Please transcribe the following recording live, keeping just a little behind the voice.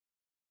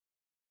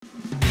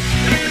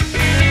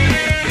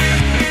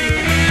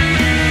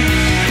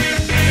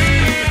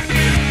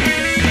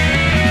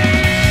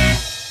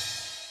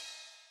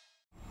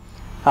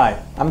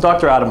Hi, I'm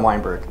Dr. Adam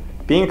Weinberg.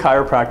 Being a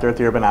chiropractor at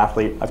the Urban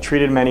Athlete, I've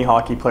treated many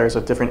hockey players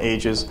of different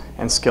ages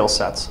and skill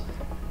sets.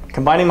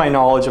 Combining my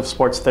knowledge of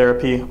sports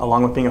therapy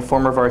along with being a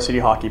former varsity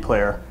hockey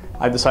player,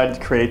 I've decided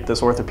to create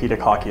this orthopedic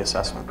hockey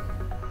assessment.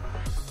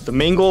 The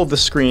main goal of the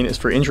screen is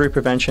for injury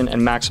prevention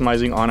and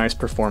maximizing on-ice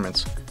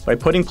performance. By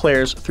putting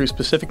players through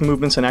specific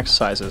movements and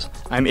exercises,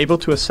 I am able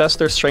to assess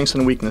their strengths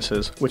and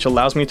weaknesses, which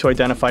allows me to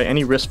identify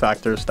any risk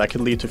factors that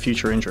could lead to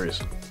future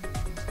injuries.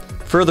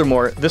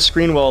 Furthermore, this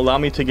screen will allow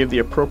me to give the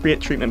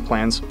appropriate treatment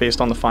plans based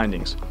on the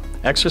findings.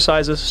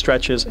 Exercises,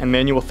 stretches, and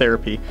manual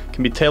therapy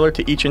can be tailored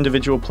to each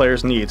individual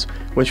player's needs,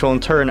 which will in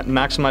turn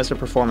maximize their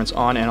performance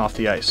on and off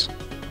the ice.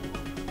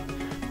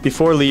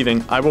 Before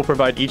leaving, I will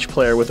provide each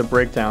player with a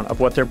breakdown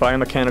of what their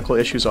biomechanical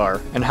issues are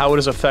and how it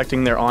is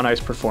affecting their on-ice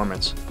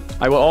performance.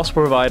 I will also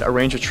provide a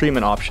range of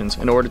treatment options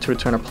in order to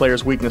turn a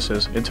player's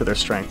weaknesses into their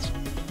strengths.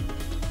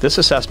 This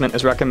assessment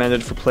is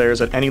recommended for players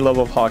at any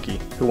level of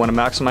hockey who want to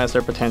maximize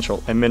their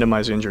potential and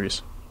minimize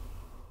injuries.